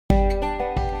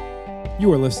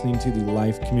You are listening to the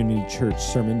Life Community Church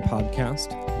Sermon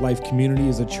Podcast. Life Community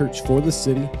is a church for the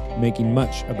city, making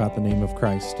much about the name of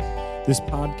Christ. This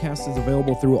podcast is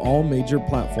available through all major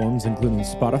platforms, including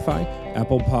Spotify,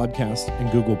 Apple Podcasts,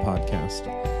 and Google Podcasts.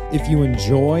 If you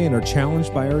enjoy and are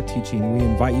challenged by our teaching, we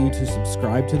invite you to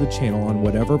subscribe to the channel on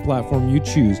whatever platform you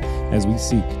choose as we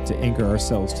seek to anchor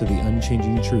ourselves to the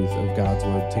unchanging truth of God's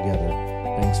Word together.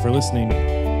 Thanks for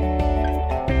listening.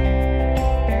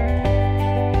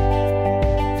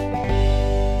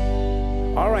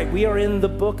 We are in the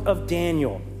book of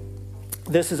Daniel.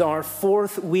 This is our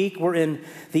fourth week. We're in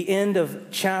the end of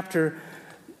chapter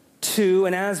 2.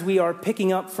 And as we are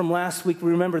picking up from last week,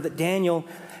 we remember that Daniel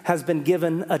has been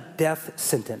given a death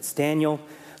sentence. Daniel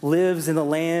lives in the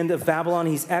land of Babylon.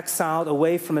 He's exiled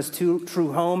away from his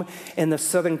true home in the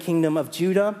southern kingdom of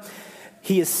Judah.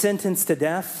 He is sentenced to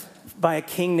death by a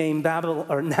king named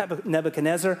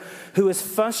Nebuchadnezzar, who is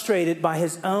frustrated by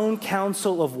his own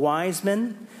council of wise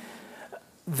men.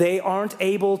 They aren't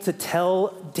able to tell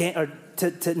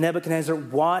to Nebuchadnezzar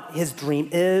what his dream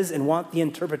is and what the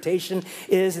interpretation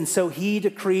is. And so he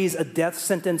decrees a death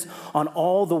sentence on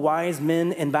all the wise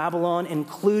men in Babylon,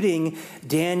 including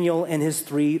Daniel and his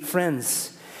 3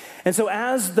 friends. And so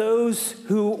as those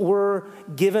who were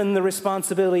given the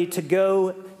responsibility to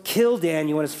go kill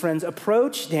Daniel and his friends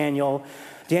approach Daniel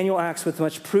acts with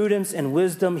much prudence and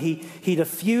wisdom. He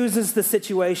diffuses the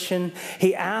situation.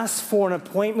 He asks for an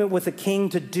appointment with the king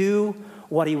to do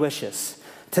what he wishes,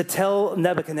 to tell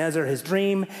Nebuchadnezzar his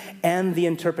dream and the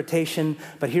interpretation.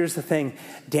 But here's the thing,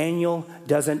 Daniel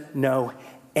doesn't know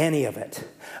any of it.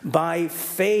 By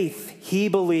faith, he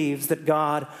believes that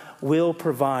God will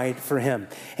provide for him.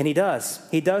 And he does.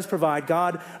 He does provide.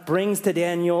 God brings to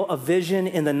Daniel a vision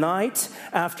in the night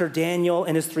after Daniel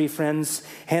and his 3 friends,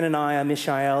 Hananiah,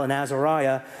 Mishael, and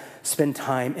Azariah, spend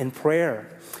time in prayer.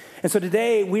 And so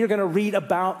today we are going to read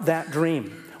about that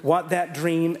dream, what that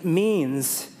dream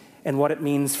means and what it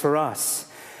means for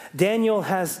us. Daniel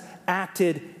has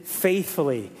acted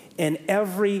faithfully in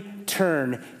every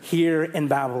turn here in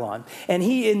Babylon. And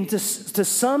he, to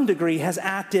some degree, has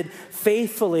acted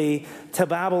faithfully to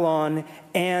Babylon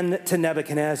and to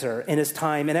Nebuchadnezzar in his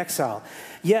time in exile.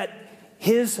 Yet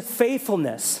his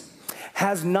faithfulness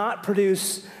has not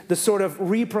produced the sort of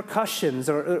repercussions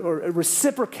or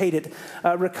reciprocated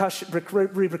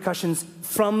repercussions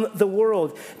from the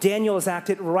world. Daniel has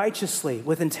acted righteously,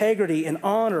 with integrity and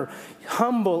honor,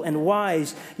 humble and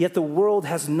wise, yet the world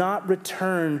has not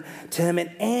returned to him in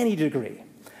any degree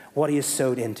what he has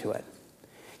sowed into it.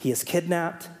 He is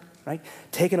kidnapped, right?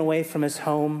 Taken away from his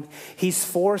home. He's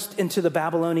forced into the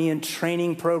Babylonian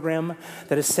training program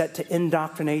that is set to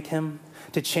indoctrinate him,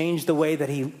 to change the way that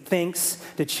he thinks,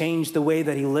 to change the way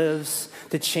that he lives,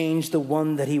 to change the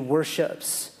one that he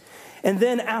worships. And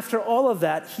then after all of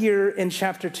that, here in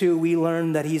chapter 2, we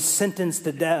learn that he's sentenced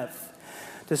to death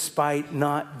despite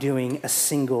not doing a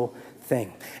single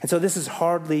thing. And so this is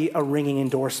hardly a ringing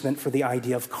endorsement for the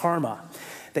idea of karma,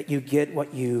 that you get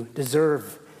what you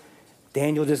deserve.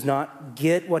 Daniel does not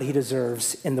get what he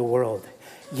deserves in the world.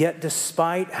 Yet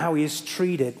despite how he is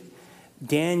treated,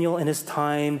 Daniel, in his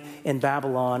time in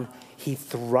Babylon, he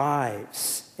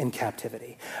thrives in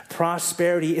captivity.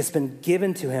 Prosperity has been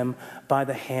given to him by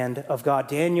the hand of God.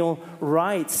 Daniel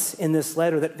writes in this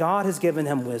letter that God has given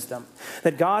him wisdom,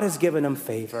 that God has given him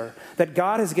favor, that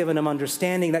God has given him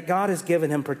understanding, that God has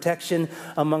given him protection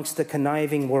amongst the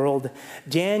conniving world.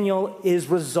 Daniel is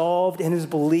resolved in his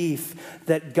belief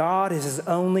that God is his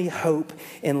only hope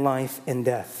in life and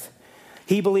death.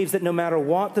 He believes that no matter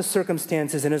what the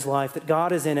circumstances in his life, that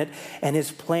God is in it and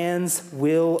his plans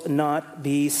will not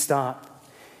be stopped.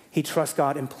 He trusts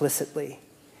God implicitly.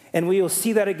 And we will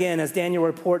see that again as Daniel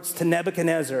reports to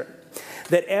Nebuchadnezzar,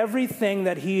 that everything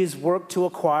that he has worked to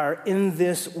acquire in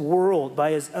this world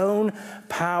by his own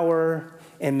power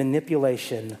and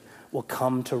manipulation will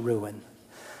come to ruin.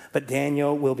 But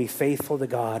Daniel will be faithful to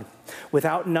God.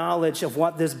 Without knowledge of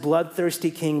what this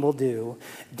bloodthirsty king will do,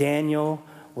 Daniel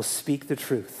will speak the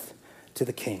truth to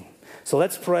the king. So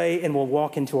let's pray and we'll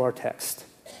walk into our text.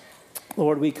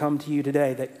 Lord, we come to you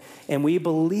today and we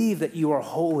believe that you are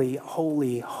holy,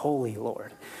 holy, holy,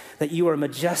 Lord. That you are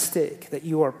majestic, that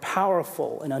you are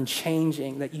powerful and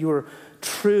unchanging, that you are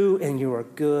true and you are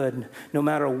good, no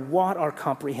matter what our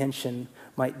comprehension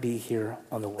might be here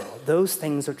on the world. Those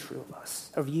things are true of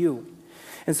us, of you.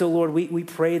 And so, Lord, we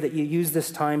pray that you use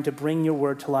this time to bring your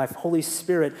word to life. Holy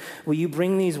Spirit, will you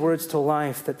bring these words to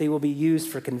life, that they will be used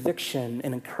for conviction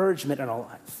and encouragement in our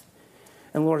life.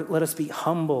 And Lord, let us be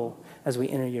humble as we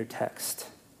enter your text.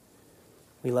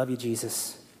 We love you,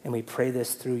 Jesus, and we pray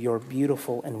this through your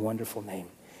beautiful and wonderful name.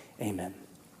 Amen.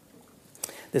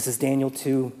 This is Daniel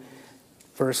 2,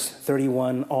 verse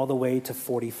 31, all the way to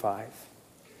 45.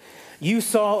 You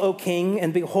saw, O king,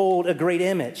 and behold, a great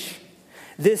image.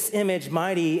 This image,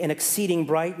 mighty and exceeding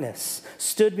brightness,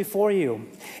 stood before you,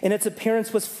 and its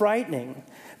appearance was frightening.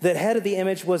 The head of the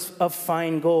image was of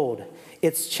fine gold,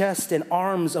 its chest and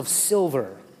arms of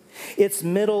silver, its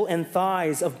middle and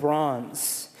thighs of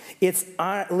bronze, its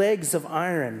legs of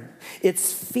iron,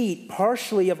 its feet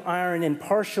partially of iron and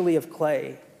partially of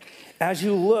clay. As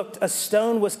you looked, a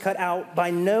stone was cut out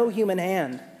by no human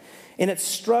hand, and it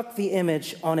struck the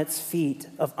image on its feet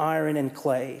of iron and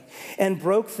clay and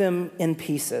broke them in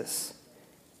pieces.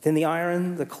 Then the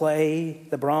iron, the clay,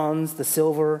 the bronze, the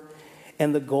silver,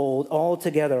 and the gold, all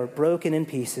together broken in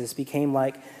pieces, became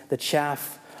like the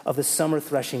chaff of the summer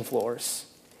threshing floors.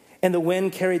 And the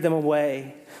wind carried them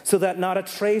away, so that not a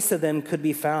trace of them could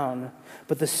be found.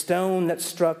 But the stone that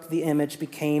struck the image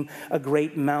became a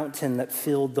great mountain that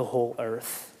filled the whole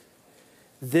earth.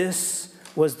 This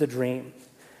was the dream.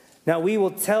 Now we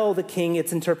will tell the king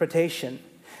its interpretation.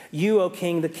 You, O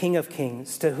king, the King of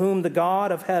kings, to whom the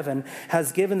God of heaven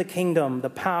has given the kingdom, the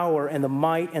power, and the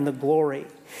might, and the glory,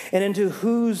 and into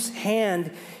whose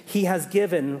hand he has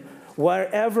given,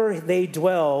 wherever they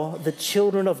dwell, the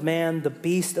children of man, the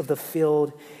beasts of the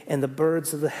field, and the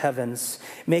birds of the heavens,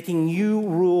 making you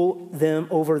rule them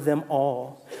over them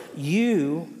all.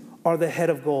 You are the head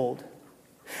of gold.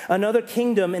 Another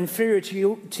kingdom inferior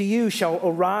to you shall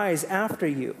arise after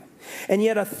you, and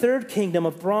yet a third kingdom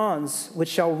of bronze, which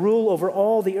shall rule over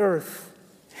all the earth.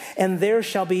 And there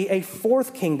shall be a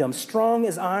fourth kingdom, strong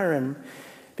as iron,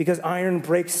 because iron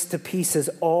breaks to pieces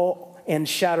all and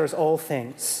shatters all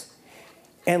things.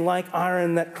 And like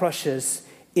iron that crushes,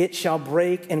 it shall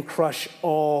break and crush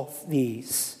all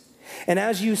these. And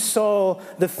as you saw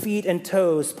the feet and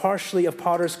toes, partially of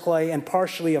potter's clay and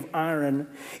partially of iron,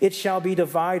 it shall be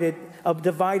divided, a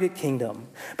divided kingdom.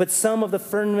 But some of the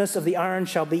firmness of the iron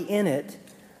shall be in it,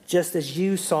 just as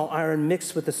you saw iron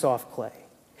mixed with the soft clay.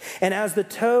 And as the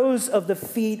toes of the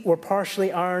feet were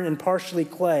partially iron and partially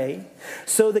clay,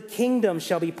 so the kingdom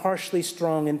shall be partially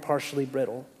strong and partially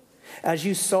brittle. As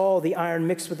you saw the iron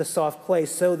mixed with the soft clay,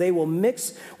 so they will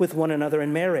mix with one another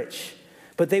in marriage.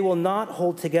 But they will not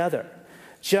hold together,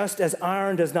 just as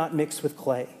iron does not mix with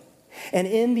clay. And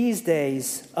in these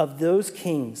days of those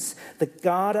kings, the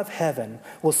God of heaven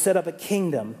will set up a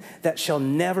kingdom that shall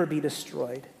never be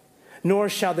destroyed, nor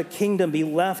shall the kingdom be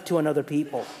left to another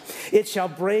people. It shall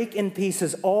break in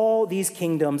pieces all these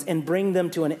kingdoms and bring them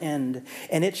to an end,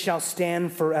 and it shall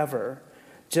stand forever.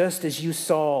 Just as you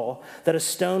saw that a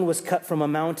stone was cut from a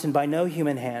mountain by no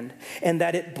human hand, and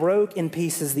that it broke in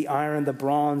pieces the iron, the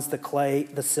bronze, the clay,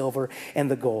 the silver,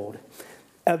 and the gold.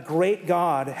 A great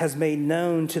God has made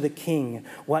known to the king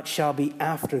what shall be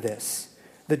after this.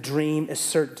 The dream is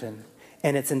certain,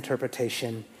 and its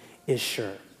interpretation is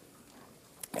sure.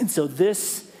 And so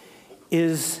this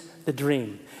is the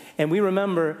dream. And we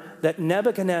remember that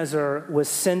Nebuchadnezzar was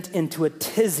sent into a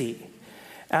tizzy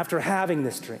after having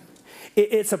this dream.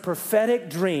 It's a prophetic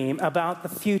dream about the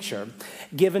future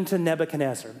given to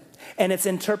Nebuchadnezzar, and its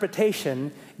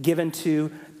interpretation given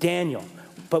to Daniel.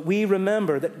 But we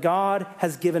remember that God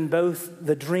has given both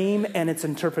the dream and its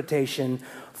interpretation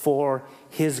for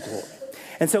his glory.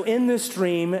 And so in this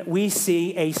dream, we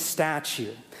see a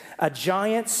statue, a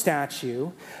giant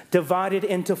statue divided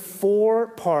into 4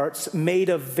 parts made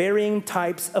of varying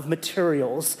types of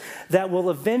materials that will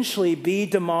eventually be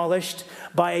demolished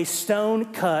by a stone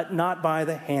cut not by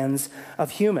the hands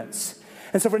of humans.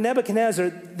 And so for Nebuchadnezzar,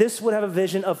 this would have a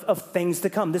vision of things to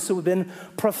come. This would have been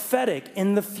prophetic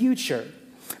in the future.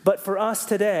 But for us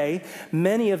today,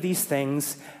 many of these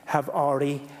things have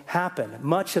already happened.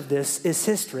 Much of this is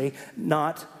history,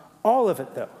 not all of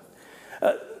it though.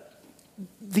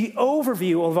 The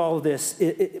overview of all of this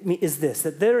is this,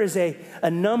 that there is a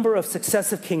number of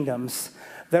successive kingdoms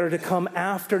that are to come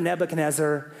after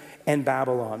Nebuchadnezzar and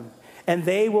Babylon. And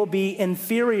they will be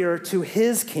inferior to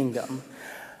his kingdom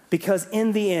because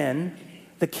in the end,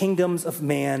 the kingdoms of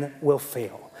man will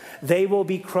fail. They will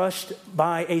be crushed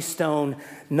by a stone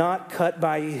not cut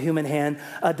by a human hand,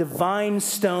 a divine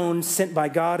stone sent by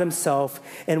God himself.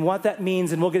 And what that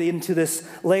means, and we'll get into this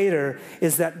later,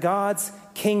 is that God's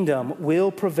kingdom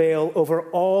will prevail over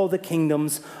all the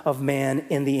kingdoms of man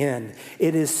in the end.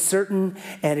 It is certain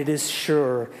and it is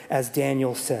sure, as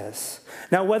Daniel says.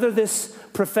 Now, whether this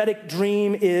prophetic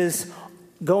dream is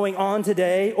going on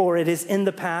today or it is in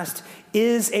the past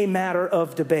is a matter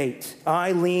of debate.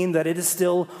 I lean that it is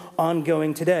still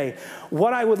ongoing today.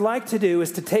 What I would like to do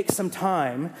is to take some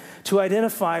time to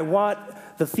identify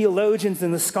what the theologians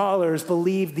and the scholars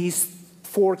believe these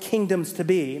 4 kingdoms to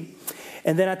be.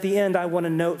 And then at the end, I want to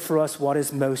note for us what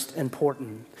is most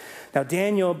important. Now,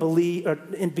 Daniel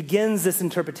begins this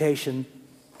interpretation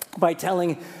by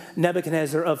telling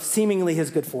Nebuchadnezzar of seemingly his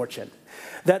good fortune,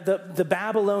 that the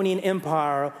Babylonian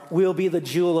Empire will be the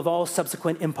jewel of all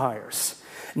subsequent empires.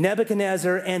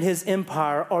 Nebuchadnezzar and his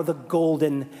empire are the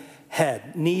golden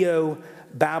head,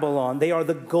 Neo-Babylon. They are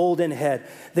the golden head.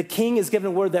 The king is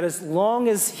given word that as long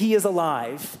as he is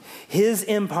alive, his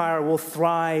empire will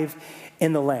thrive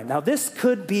in the land. Now, this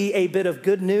could be a bit of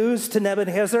good news to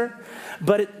Nebuchadnezzar,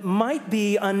 but it might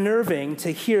be unnerving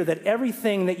to hear that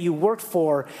everything that you worked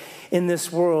for in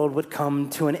this world would come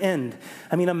to an end.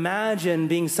 I mean, imagine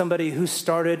being somebody who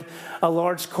started a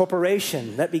large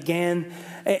corporation that began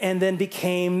and then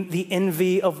became the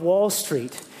envy of Wall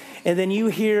Street. And then you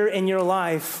hear in your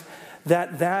life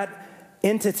that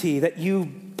entity that you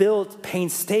built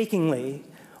painstakingly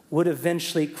would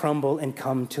eventually crumble and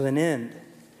come to an end.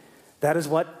 That is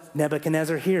what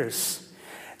Nebuchadnezzar hears.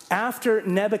 After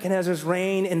Nebuchadnezzar's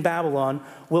reign in Babylon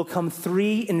will come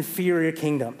 3 inferior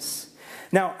kingdoms.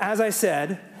 Now, as I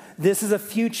said, this is a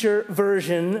future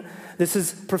version. This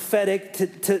is prophetic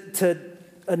to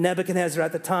Nebuchadnezzar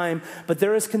at the time, but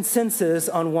there is consensus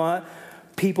on what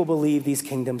people believe these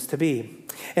kingdoms to be.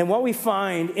 And what we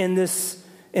find in this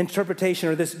interpretation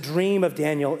or this dream of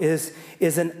Daniel is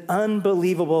an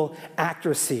unbelievable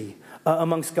accuracy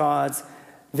amongst God's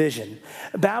vision.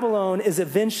 Babylon is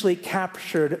eventually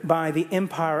captured by the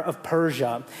Empire of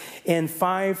Persia in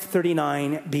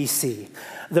 539 BC.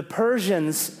 The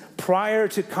Persians, prior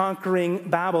to conquering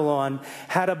Babylon,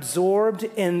 had absorbed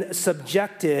and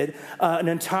subjected an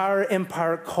entire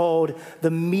empire called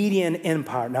the Median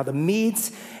Empire. Now, the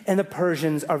Medes and the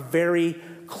Persians are very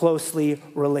closely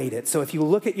related. So if you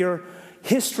look at your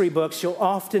history books, you'll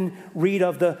often read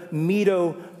of the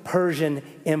Medo-Persian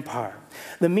Empire.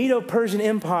 The Medo-Persian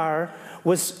Empire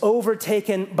was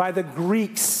overtaken by the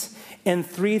Greeks in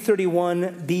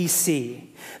 331 BC.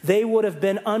 They would have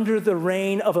been under the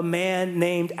reign of a man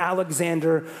named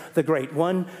Alexander the Great,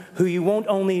 one who you won't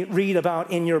only read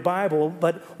about in your Bible,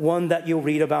 but one that you'll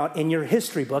read about in your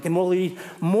history book. And we'll read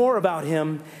more about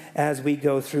him as we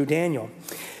go through Daniel.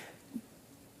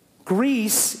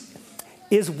 Greece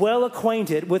is well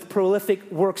acquainted with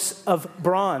prolific works of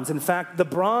bronze. In fact, the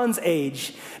Bronze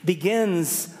Age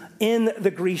begins in the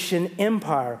Grecian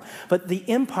Empire. But the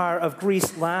empire of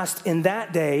Greece lasts in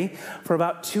that day for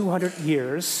about 200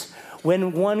 years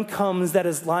when one comes that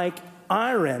is like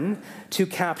iron to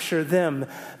capture them.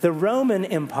 The Roman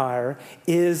Empire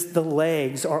is the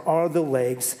legs, or are the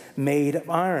legs made of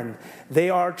iron. They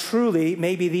are truly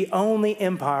maybe the only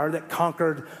empire that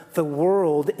conquered the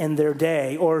world in their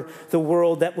day, or the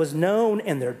world that was known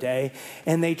in their day,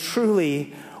 and they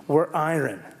truly were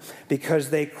iron because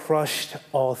they crushed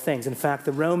all things. In fact,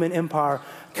 the Roman Empire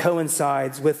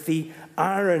coincides with the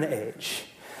Iron Age.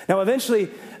 Now, eventually,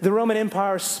 the Roman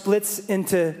Empire splits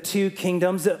into 2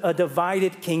 kingdoms, a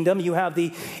divided kingdom. You have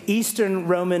the Eastern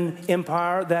Roman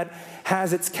Empire that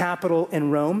has its capital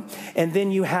in Rome. And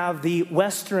then you have the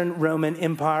Western Roman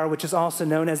Empire, which is also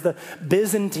known as the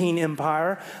Byzantine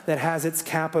Empire, that has its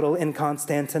capital in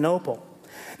Constantinople.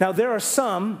 Now, there are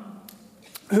some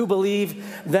who believe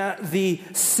that the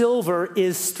silver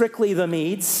is strictly the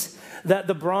Medes, that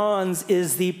the bronze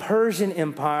is the Persian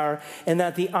Empire, and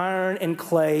that the iron and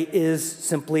clay is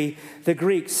simply the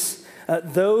Greeks.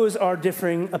 Those are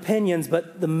differing opinions,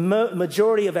 but the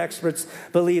majority of experts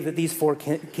believe that these 4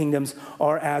 kingdoms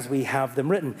are as we have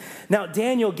them written. Now,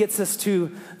 Daniel gets us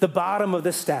to the bottom of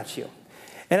the statue.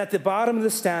 And at the bottom of the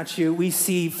statue, we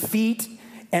see feet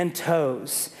and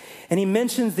toes. And he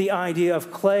mentions the idea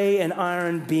of clay and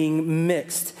iron being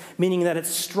mixed, meaning that it's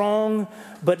strong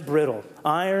but brittle.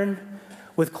 Iron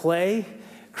with clay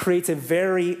creates a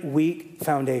very weak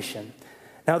foundation.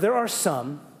 Now, there are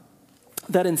some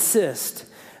that insist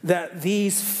that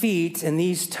these feet and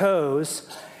these toes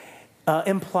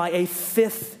imply a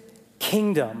 5th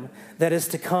kingdom that is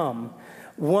to come,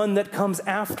 one that comes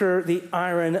after the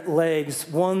iron legs,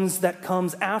 ones that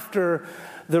comes after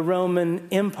the Roman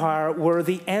Empire, where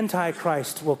the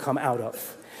Antichrist will come out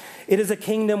of. It is a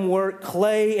kingdom where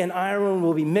clay and iron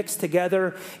will be mixed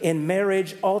together in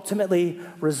marriage, ultimately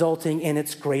resulting in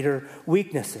its greater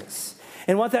weaknesses.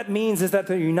 And what that means is that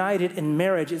they're united in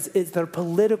marriage. It's their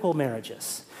political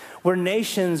marriages, where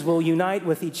nations will unite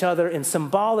with each other in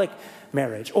symbolic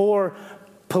marriage, or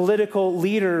political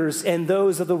leaders and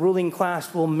those of the ruling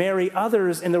class will marry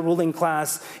others in the ruling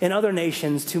class in other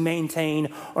nations to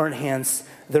maintain or enhance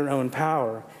their own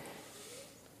power.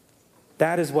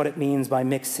 That is what it means by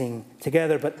mixing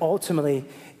together, but ultimately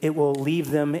it will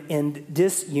leave them in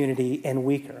disunity and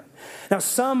weaker. Now,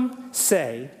 some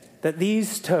say that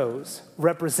these toes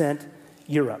represent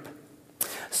Europe.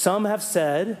 Some have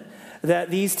said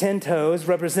that these 10 toes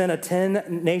represent a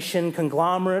 10-nation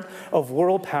conglomerate of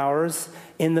world powers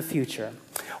in the future,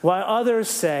 while others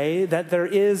say that there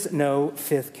is no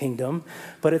fifth kingdom,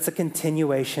 but it's a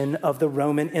continuation of the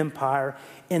Roman Empire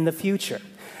in the future.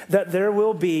 That there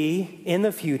will be, in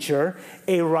the future,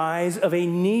 a rise of a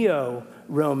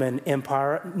neo-Roman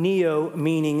Empire, neo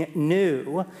meaning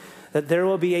new, that there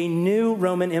will be a new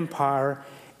Roman Empire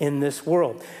in this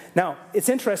world. Now, it's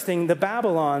interesting, the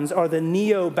Babylons are the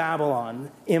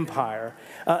Neo-Babylon Empire.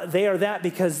 They are that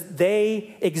because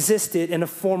they existed in a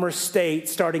former state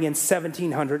starting in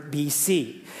 1700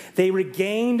 BC. They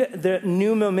regained the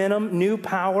new momentum, new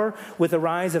power with the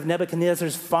rise of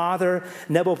Nebuchadnezzar's father,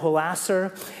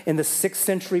 Nabopolassar, in the 6th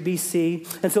century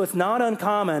BC. And so it's not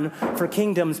uncommon for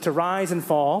kingdoms to rise and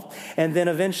fall, and then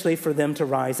eventually for them to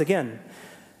rise again.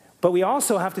 But we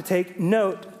also have to take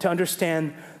note to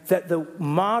understand that the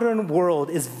modern world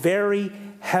is very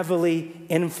heavily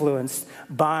influenced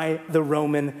by the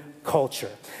Roman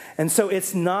culture. And so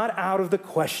it's not out of the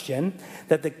question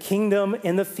that the kingdom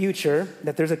in the future,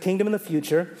 that there's a kingdom in the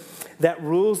future that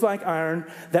rules like iron,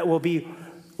 that will be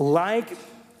like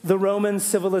the Roman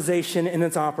civilization in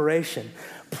its operation.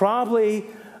 Probably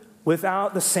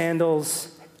without the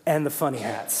sandals and the funny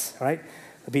hats, right?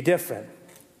 It'll be different.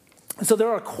 So there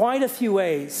are quite a few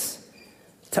ways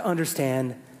to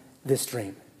understand this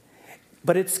dream.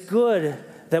 But it's good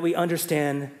that we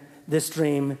understand this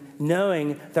dream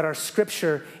knowing that our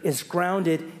scripture is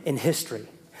grounded in history.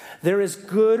 There is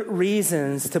good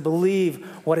reasons to believe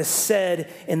what is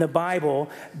said in the Bible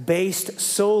based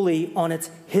solely on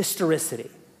its historicity.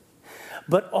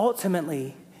 But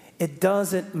ultimately, it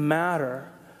doesn't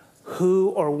matter who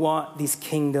or what these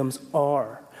kingdoms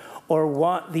are or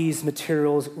what these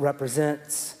materials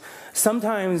represents.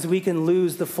 Sometimes we can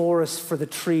lose the forest for the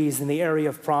trees in the area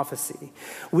of prophecy.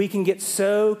 We can get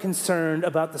so concerned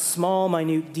about the small,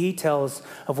 minute details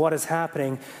of what is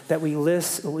happening that we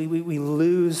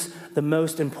lose the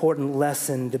most important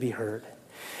lesson to be heard.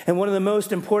 And one of the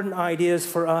most important ideas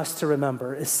for us to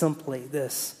remember is simply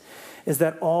this, is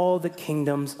that all the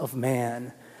kingdoms of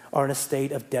man are in a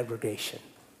state of degradation,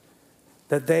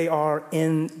 that they are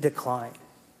in decline,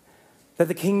 that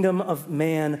the kingdom of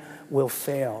man will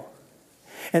fail,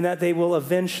 and that they will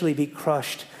eventually be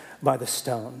crushed by the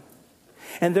stone.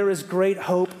 And there is great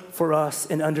hope for us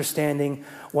in understanding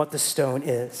what the stone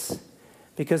is,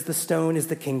 because the stone is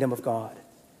the kingdom of God.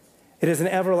 It is an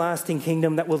everlasting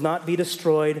kingdom that will not be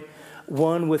destroyed,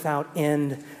 one without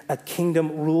end, a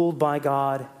kingdom ruled by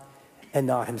God and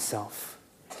not himself.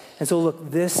 And so look,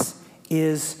 this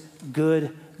is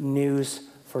good news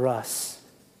for us,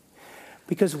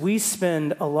 because we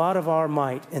spend a lot of our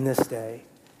might in this day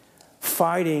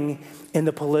fighting in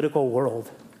the political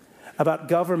world about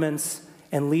governments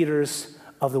and leaders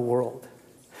of the world.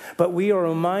 But we are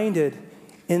reminded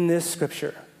in this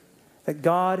scripture that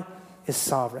God is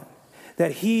sovereign,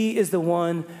 that he is the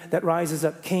one that rises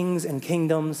up kings and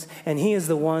kingdoms, and he is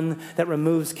the one that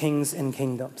removes kings and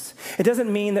kingdoms. It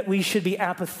doesn't mean that we should be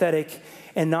apathetic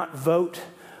and not vote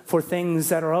for things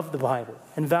that are of the Bible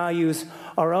and values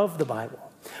are of the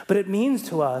Bible. But it means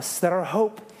to us that our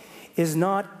hope is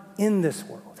not in this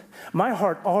world. My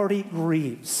heart already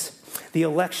grieves the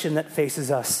election that faces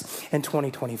us in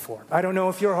 2024. I don't know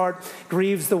if your heart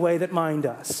grieves the way that mine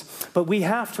does, but we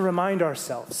have to remind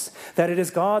ourselves that it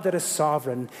is God that is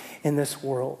sovereign in this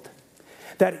world,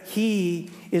 that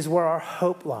he is where our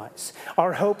hope lies.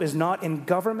 Our hope is not in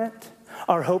government.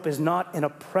 Our hope is not in a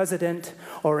president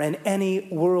or in any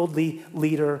worldly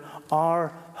leader.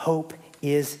 Our hope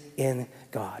is in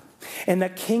God. And the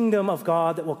kingdom of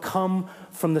God that will come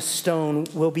from the stone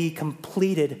will be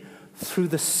completed through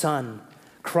the Son,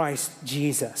 Christ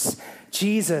Jesus.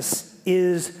 Jesus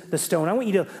is the stone. I want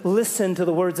you to listen to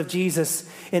the words of Jesus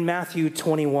in Matthew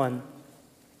 21.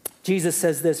 Jesus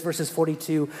says this, verses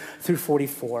 42 through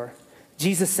 44.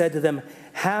 Jesus said to them,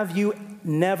 "Have you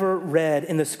never read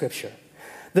in the scripture,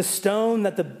 the stone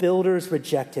that the builders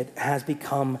rejected has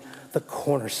become the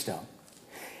cornerstone?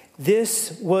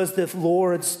 This was the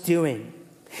Lord's doing,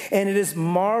 and it is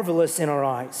marvelous in our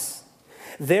eyes.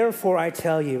 Therefore, I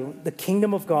tell you, the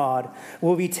kingdom of God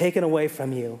will be taken away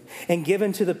from you and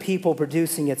given to the people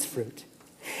producing its fruit.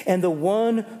 And the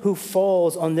one who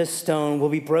falls on this stone will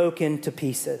be broken to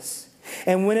pieces.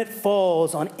 And when it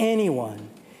falls on anyone,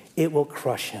 it will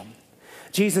crush him."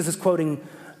 Jesus is quoting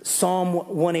Psalm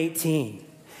 118,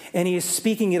 and he is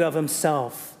speaking it of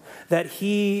himself, that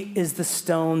he is the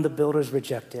stone the builders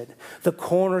rejected, the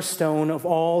cornerstone of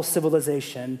all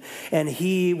civilization, and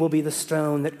he will be the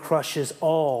stone that crushes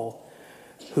all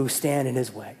who stand in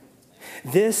his way.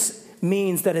 This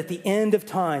means that at the end of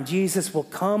time, Jesus will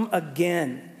come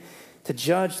again to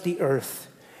judge the earth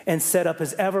and set up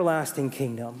his everlasting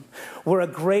kingdom, where a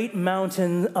great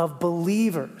mountain of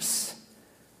believers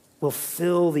will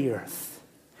fill the earth.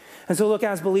 And so look,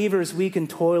 as believers, we can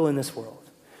toil in this world.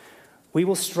 We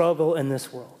will struggle in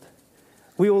this world.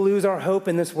 We will lose our hope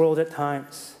in this world at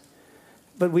times.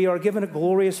 But we are given a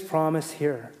glorious promise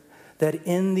here that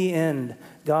in the end,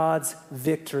 God's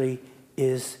victory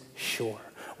is sure.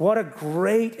 What a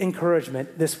great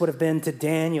encouragement this would have been to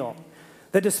Daniel,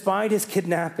 that despite his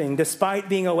kidnapping, despite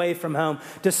being away from home,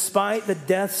 despite the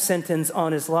death sentence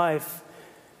on his life,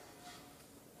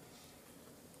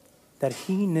 that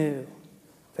he knew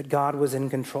that God was in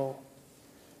control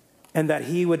and that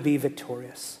he would be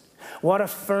victorious. What a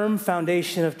firm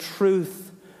foundation of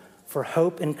truth for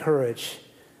hope and courage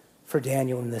for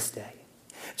Daniel in this day.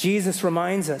 Jesus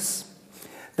reminds us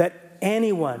that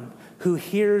anyone who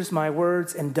hears my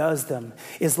words and does them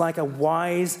is like a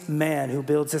wise man who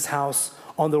builds his house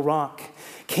on the rock.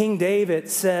 King David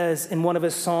says in one of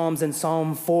his Psalms, in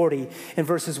Psalm 40, in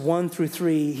verses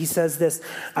 1-3, he says this: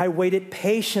 I waited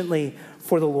patiently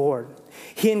for the Lord.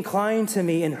 He inclined to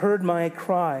me and heard my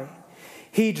cry.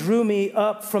 He drew me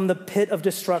up from the pit of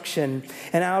destruction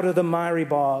and out of the miry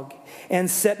bog and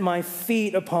set my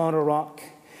feet upon a rock,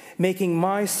 making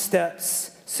my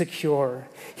steps secure.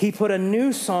 He put a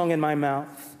new song in my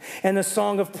mouth and the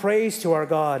song of praise to our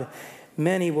God.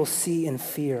 Many will see and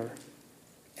fear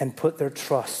and put their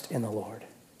trust in the Lord.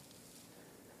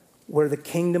 Where the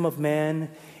kingdom of man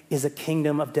is a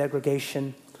kingdom of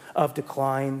degradation, of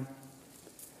decline,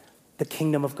 the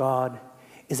kingdom of God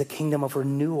is a kingdom of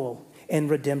renewal and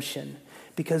redemption,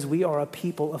 because we are a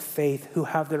people of faith who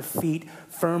have their feet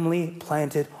firmly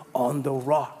planted on the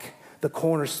rock, the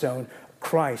cornerstone,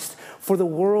 Christ. For the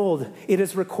world, it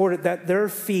is recorded that their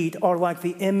feet are like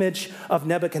the image of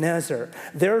Nebuchadnezzar.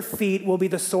 Their feet will be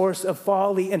the source of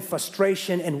folly and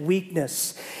frustration and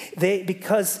weakness.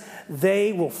 Because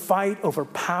they will fight over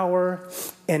power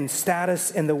and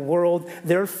status in the world,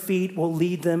 their feet will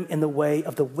lead them in the way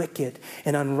of the wicked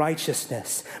and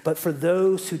unrighteousness. But for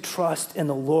those who trust in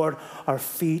the Lord, our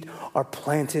feet are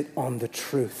planted on the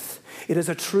truth. It is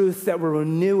a truth that will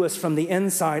renew us from the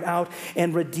inside out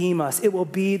and redeem us. It will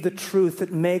be the truth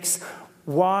that makes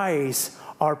wise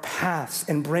our paths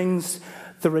and brings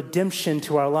the redemption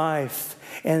to our life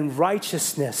and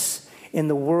righteousness in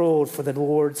the world for the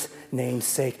Lord's name's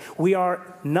sake. We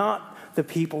are not the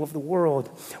people of the world.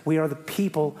 We are the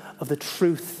people of the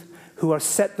truth who are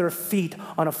set their feet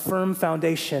on a firm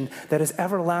foundation that is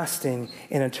everlasting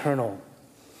and eternal.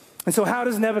 And so how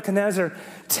does Nebuchadnezzar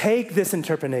take this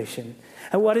interpretation?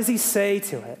 And what does he say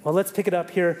to it? Well, let's pick it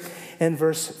up here in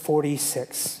verse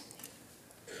 46.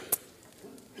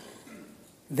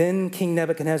 Then King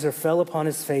Nebuchadnezzar fell upon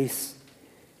his face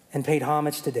and paid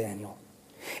homage to Daniel.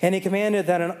 And he commanded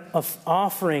that an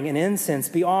offering and incense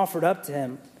be offered up to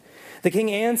him. The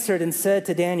king answered and said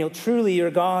to Daniel, truly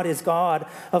your God is God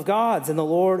of gods and the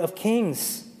Lord of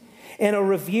kings, and a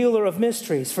revealer of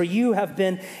mysteries, for you have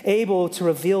been able to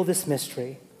reveal this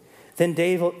mystery. Then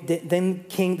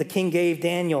the king gave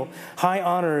Daniel high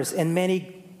honors and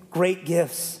many great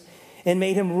gifts, and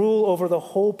made him rule over the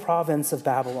whole province of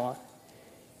Babylon,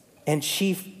 and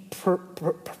chief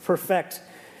prefect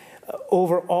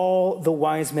over all the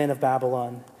wise men of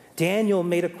Babylon. Daniel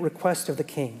made a request of the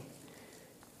king,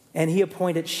 and he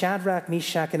appointed Shadrach,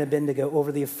 Meshach, and Abednego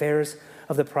over the affairs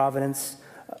of the province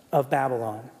of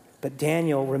Babylon. But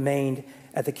Daniel remained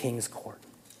at the king's court.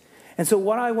 And so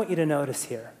what I want you to notice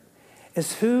here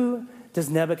is, who does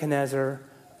Nebuchadnezzar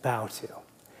bow to?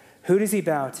 Who does he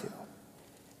bow to?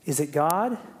 Is it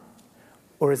God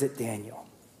or is it Daniel?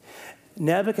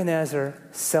 Nebuchadnezzar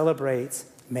celebrates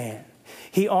man.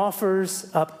 He offers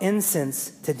up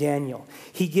incense to Daniel.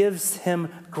 He gives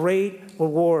him great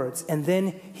rewards, and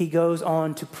then he goes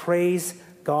on to praise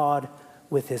God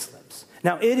with his lips.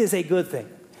 Now, it is a good thing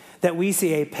that we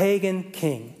see a pagan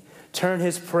king turn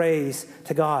his praise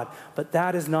to God, but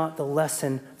that is not the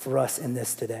lesson for us in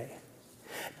this today.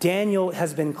 Daniel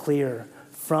has been clear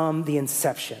from the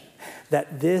inception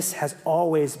that this has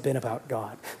always been about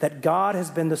God, that God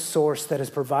has been the source that has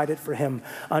provided for him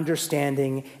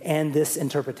understanding and this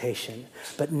interpretation.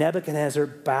 But Nebuchadnezzar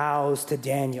bows to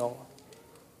Daniel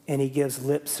and he gives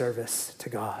lip service to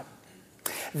God.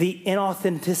 The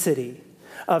inauthenticity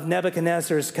of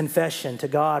Nebuchadnezzar's confession to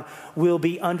God will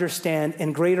be understood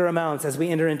in greater amounts as we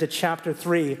enter into chapter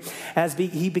 3, as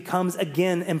he becomes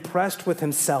again impressed with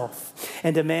himself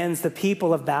and demands the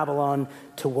people of Babylon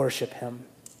to worship him.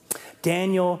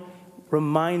 Daniel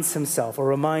reminds himself, or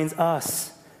reminds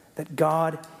us, that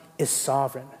God is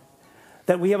sovereign,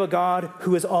 that we have a God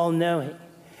who is all-knowing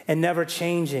and never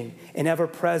changing and ever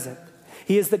present.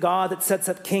 He is the God that sets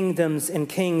up kingdoms and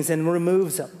kings and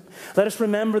removes them. Let us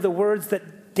remember the words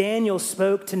that Daniel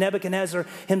spoke to Nebuchadnezzar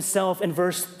himself in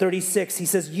verse 36. He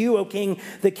says, "You, O king,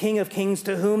 the King of kings,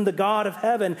 to whom the God of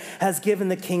heaven has given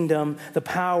the kingdom, the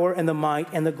power and the might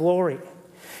and the glory."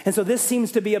 And so this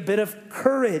seems to be a bit of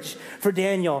courage for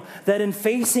Daniel, that in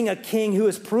facing a king who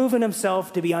has proven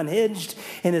himself to be unhinged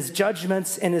in his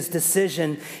judgments and his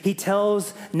decision, he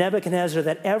tells Nebuchadnezzar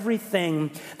that everything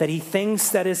that he thinks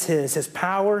that is his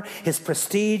power, his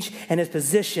prestige, and his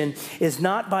position is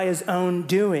not by his own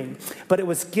doing, but it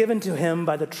was given to him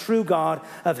by the true God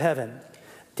of heaven.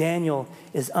 Daniel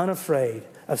is unafraid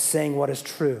of saying what is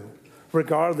true,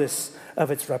 regardless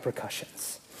of its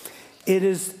repercussions. It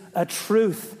is a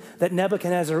truth that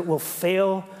Nebuchadnezzar will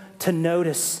fail to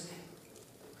notice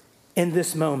in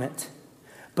this moment,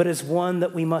 but is one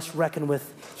that we must reckon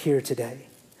with here today.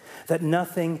 That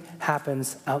nothing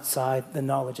happens outside the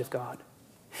knowledge of God,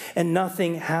 and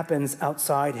nothing happens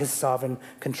outside his sovereign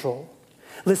control.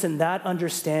 Listen, that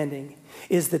understanding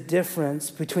is the difference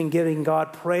between giving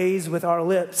God praise with our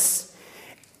lips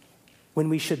when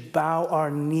we should bow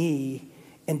our knee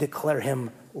and declare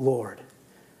him Lord.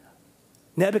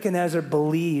 Nebuchadnezzar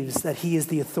believes that he is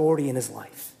the authority in his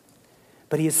life,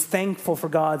 but he is thankful for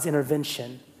God's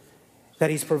intervention that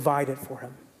he's provided for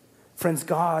him. Friends,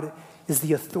 God is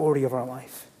the authority of our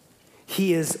life.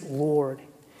 He is Lord.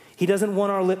 He doesn't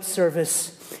want our lip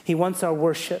service. He wants our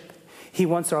worship. He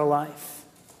wants our life.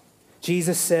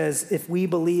 Jesus says, if we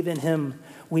believe in him,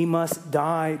 we must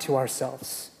die to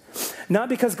ourselves. Not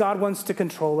because God wants to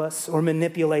control us or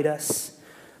manipulate us,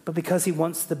 but because he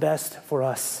wants the best for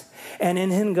us. And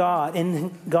in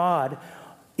God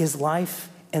is life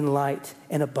and light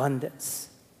and abundance.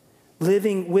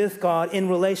 Living with God, in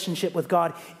relationship with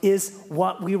God, is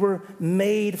what we were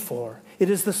made for. It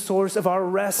is the source of our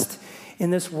rest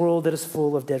in this world that is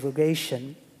full of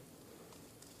degradation.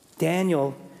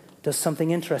 Daniel does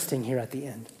something interesting here at the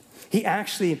end. He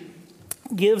actually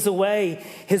gives away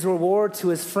his reward to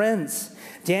his friends.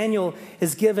 Daniel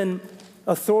is given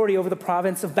authority over the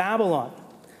province of Babylon.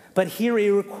 But here he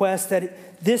requests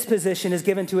that this position is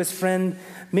given to his friend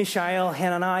Mishael,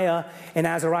 Hananiah, and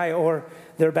Azariah, or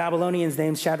their Babylonians'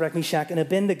 names, Shadrach, Meshach, and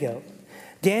Abednego.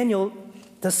 Daniel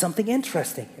does something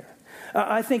interesting here.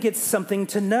 I think it's something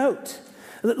to note.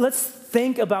 Let's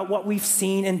think about what we've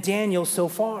seen in Daniel so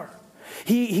far.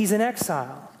 He's in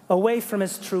exile, away from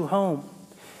his true home.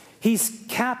 He's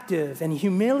captive and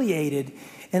humiliated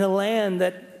in a land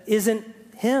that isn't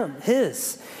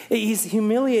his. He's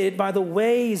humiliated by the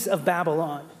ways of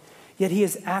Babylon, yet he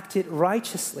has acted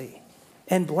righteously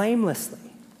and blamelessly.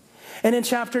 And in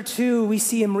chapter 2, we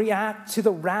see him react to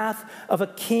the wrath of a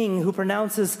king who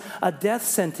pronounces a death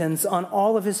sentence on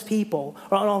all of his people,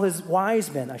 or on all his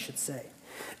wise men, I should say.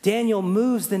 Daniel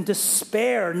moves in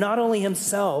despair, not only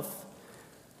himself,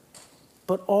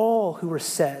 but all who were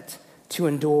set to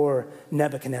endure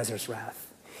Nebuchadnezzar's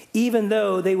wrath, even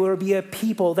though they will be a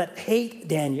people that hate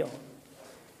Daniel.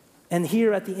 And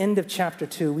here at the end of chapter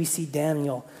 2, we see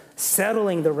Daniel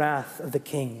settling the wrath of the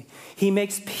king. He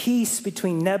makes peace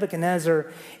between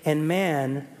Nebuchadnezzar and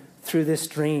man through this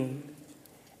dream.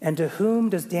 And to whom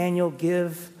does Daniel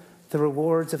give the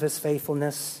rewards of his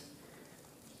faithfulness?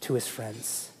 To his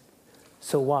friends.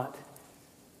 So what?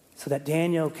 So that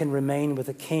Daniel can remain with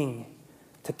the king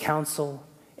to counsel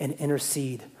and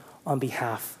intercede on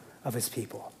behalf of his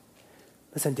people.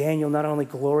 Listen, Daniel not only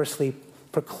gloriously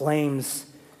proclaims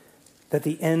that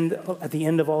at the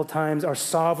end of all times, our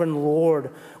sovereign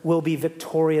Lord will be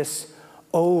victorious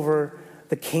over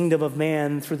the kingdom of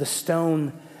man through the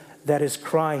stone that is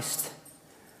Christ.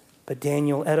 But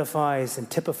Daniel edifies and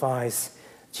typifies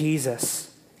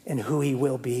Jesus and who he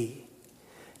will be.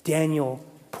 Daniel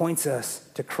points us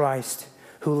to Christ,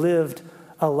 who lived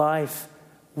a life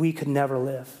we could never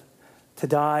live, to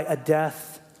die a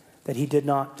death that he did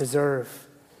not deserve,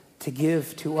 to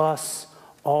give to us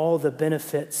all the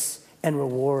benefits and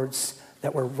rewards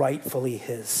that were rightfully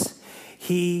his.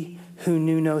 He who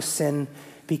knew no sin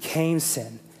became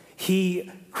sin. He,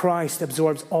 Christ,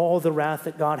 absorbs all the wrath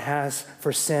that God has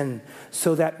for sin,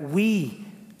 so that we,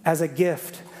 as a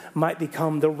gift, might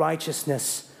become the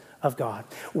righteousness of God.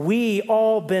 We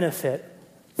all benefit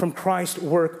from Christ's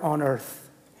work on earth.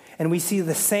 And we see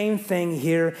the same thing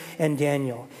here in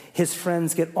Daniel. His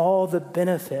friends get all the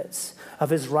benefits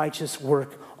of his righteous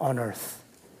work on earth.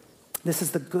 This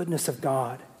is the goodness of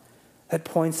God that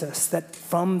points us that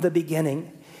from the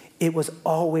beginning, it was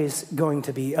always going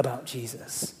to be about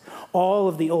Jesus. All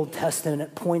of the Old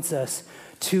Testament points us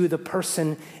to the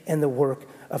person and the work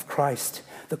of Christ.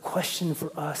 The question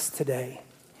for us today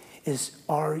is,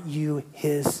 are you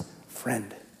his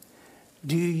friend?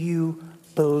 Do you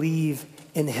believe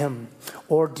in him?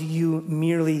 Or do you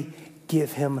merely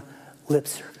give him lip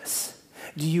service?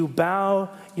 Do you bow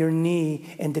your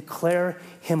knee and declare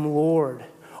him Lord?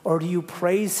 Or do you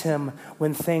praise him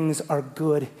when things are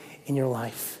good in your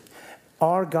life?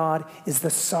 Our God is the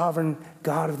sovereign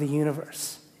God of the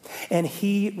universe, and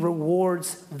he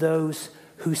rewards those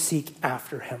who seek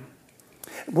after him.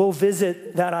 We'll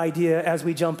visit that idea as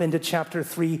we jump into chapter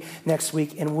 3 next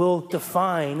week, and we'll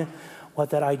define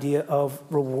what that idea of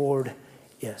reward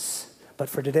is. But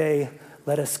for today,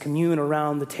 let us commune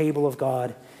around the table of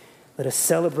God. Let us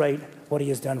celebrate what he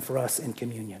has done for us in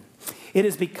communion. It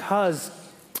is because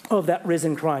of that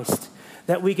risen Christ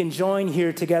that we can join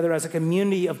here together as a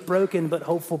community of broken but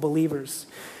hopeful believers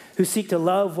who seek to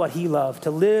love what he loved,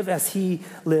 to live as he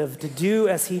lived, to do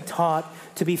as he taught,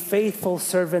 to be faithful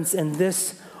servants in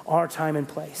this, our time and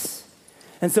place.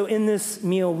 And so in this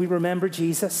meal, we remember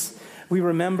Jesus. We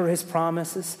remember his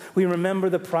promises. We remember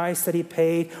the price that he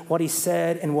paid, what he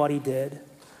said, and what he did.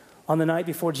 On the night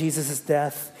before Jesus'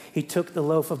 death, he took the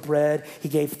loaf of bread, he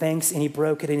gave thanks, and he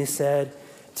broke it, and he said,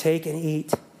 "Take and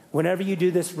eat. Whenever you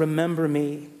do this, remember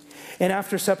me." And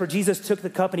after supper, Jesus took the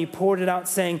cup and he poured it out,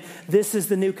 saying, "This is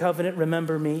the new covenant,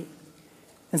 remember me."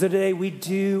 And so today we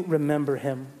do remember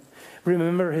him.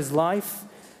 Remember his life,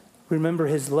 remember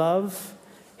his love,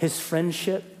 his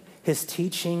friendship, his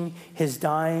teaching, his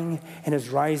dying, and his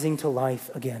rising to life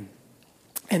again.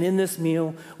 And in this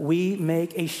meal, we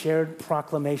make a shared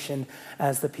proclamation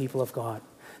as the people of God,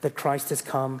 that Christ has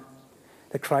come,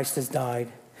 that Christ has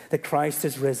died, that Christ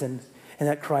has risen, and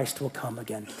that Christ will come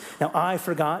again. Now, I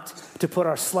forgot to put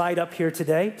our slide up here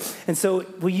today, and so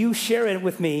will you share it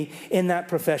with me in that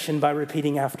profession by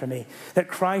repeating after me? That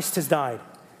Christ has died,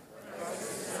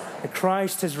 that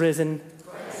Christ has risen,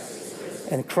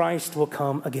 and Christ will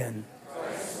come again.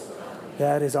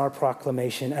 That is our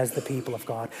proclamation as the people of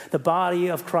God. The body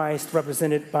of Christ,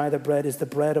 represented by the bread, is the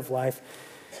bread of life.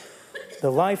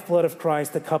 The lifeblood of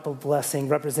Christ, the cup of blessing,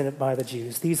 represented by the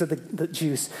juice. These are the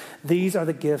juice. These are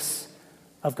the gifts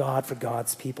of God for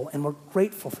God's people, and we're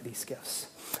grateful for these gifts.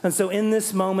 And so in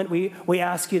this moment, we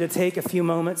ask you to take a few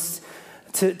moments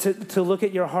to look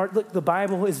at your heart. Look, the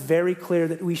Bible is very clear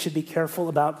that we should be careful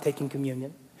about taking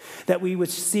communion, that we would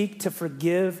seek to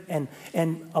forgive and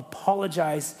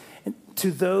apologize to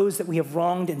those that we have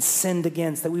wronged and sinned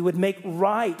against, that we would make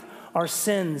right our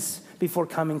sins before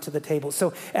coming to the table.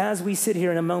 So as we sit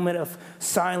here in a moment of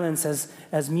silence,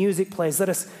 as music plays, let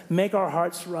us make our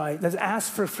hearts right. Let's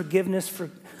ask for forgiveness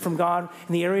from God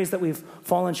in the areas that we've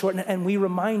fallen short. And we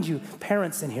remind you,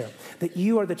 parents in here, that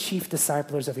you are the chief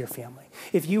disciplers of your family.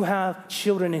 If you have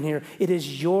children in here, it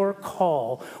is your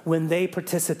call when they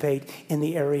participate in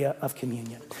the area of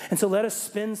communion. And so let us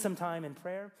spend some time in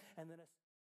prayer, and then